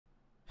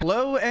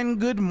Hello and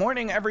good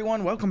morning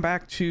everyone, welcome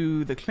back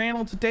to the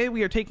channel. Today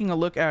we are taking a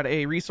look at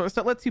a resource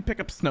that lets you pick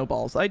up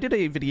snowballs. I did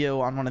a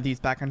video on one of these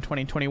back in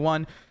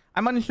 2021.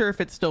 I'm unsure if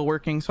it's still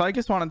working, so I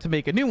just wanted to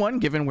make a new one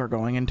given we're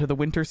going into the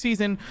winter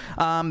season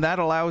that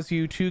allows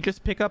you to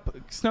just pick up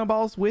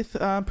snowballs with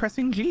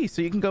pressing G.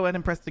 So you can go ahead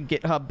and press the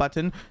GitHub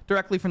button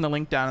directly from the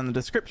link down in the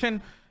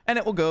description, and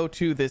it will go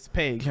to this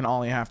page, and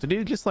all you have to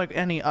do, just like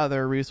any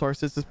other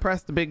resources, is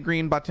press the big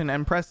green button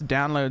and press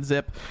download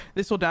zip.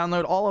 This will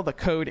download all of the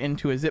code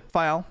into a zip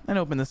file and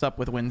open this up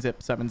with WinZip,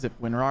 7-zip,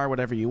 WinRAR,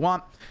 whatever you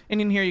want. And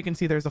in here you can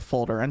see there's a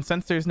folder, and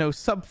since there's no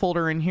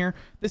subfolder in here,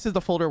 this is the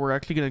folder we're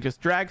actually going to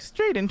just drag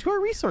straight into our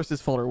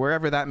resources folder,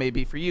 wherever that may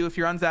be for you. If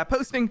you're on Zap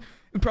hosting, it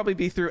would probably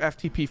be through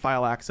FTP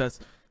file access.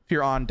 If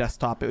you're on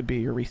desktop, it would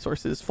be your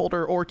resources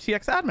folder or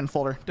TXadmin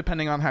folder,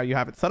 depending on how you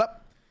have it set up.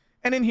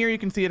 And in here you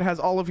can see it has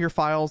all of your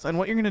files, and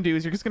what you're going to do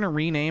is you're just going to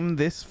rename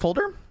this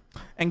folder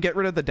and get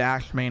rid of the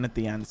dash main at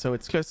the end. So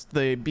it's just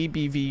the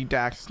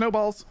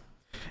bbv-snowballs,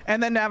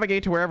 and then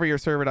navigate to wherever your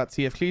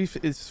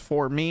server.cfg is.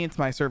 For me, it's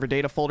my server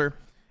data folder,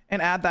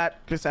 and add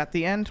that just at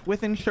the end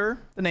with ensure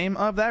the name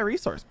of that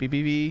resource,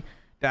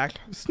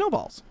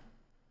 bbv-snowballs.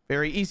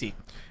 Very easy.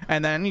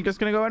 And then you're just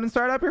going to go ahead and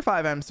start up your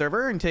FiveM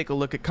server and take a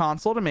look at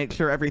console to make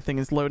sure everything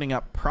is loading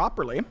up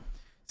properly.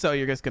 So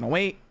you're just going to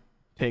wait,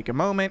 take a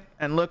moment,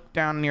 and look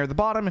down near the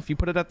bottom. If you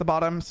put it at the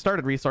bottom,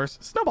 started resource,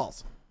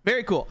 snowballs.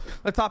 Very cool.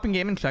 Let's hop in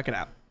game and check it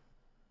out.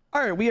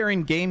 All right, we are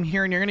in game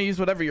here, and you're going to use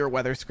whatever your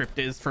weather script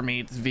is. For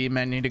me, it's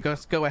vmenu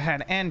to go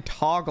ahead and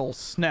toggle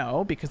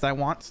snow, because I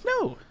want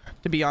snow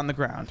to be on the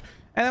ground.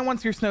 And then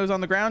once your snow's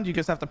on the ground, you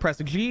just have to press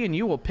G and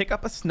you will pick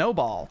up a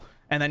snowball.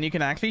 And then you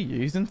can actually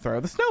use and throw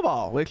the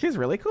snowball, which is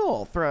really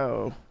cool.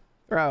 Throw,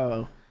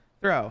 throw,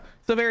 throw.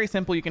 So very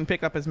simple. You can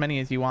pick up as many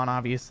as you want,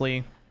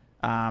 obviously.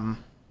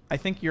 I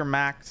think your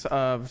max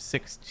of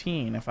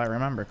 16, if I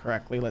remember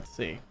correctly. Let's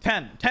see.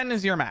 10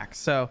 is your max.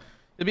 So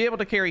you'll be able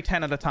to carry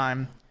 10 at a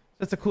time.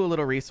 It's a cool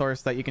little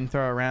resource that you can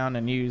throw around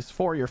and use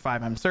for your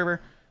FiveM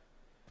server.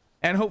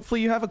 And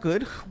hopefully you have a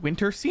good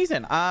winter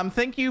season.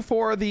 Thank you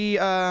for the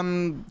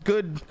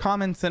good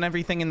comments and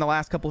everything in the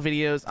last couple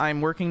videos.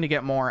 I'm working to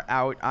get more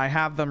out. I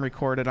have them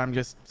recorded. I'm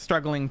just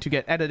struggling to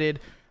get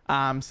edited.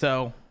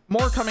 So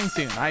more coming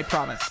soon, I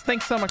promise.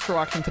 Thanks so much for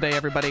watching today,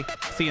 everybody.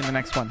 See you in the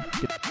next one.